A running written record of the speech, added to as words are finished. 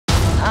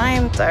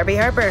I'm Darby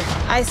Harper.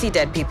 I see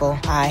dead people.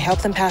 I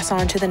help them pass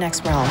on to the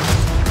next realm.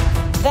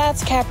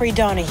 That's Capri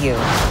Donahue.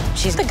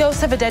 She's the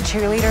ghost of a dead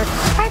cheerleader.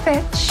 Hi,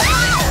 bitch.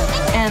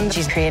 And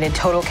she's created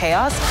total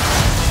chaos.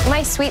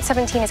 My sweet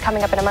 17 is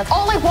coming up in a month.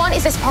 All I want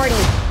is this party.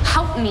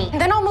 Help me.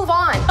 Then I'll move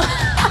on.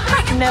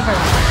 Never.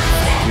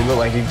 You look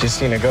like you've just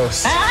seen a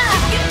ghost.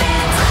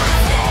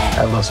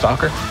 That little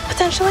stalker?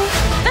 Potentially.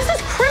 This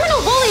is criminal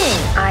bullying.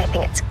 I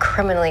think it's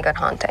criminally good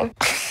haunting.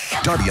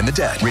 Darby and the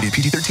Dead, rated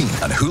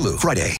PG-13 on Hulu Friday.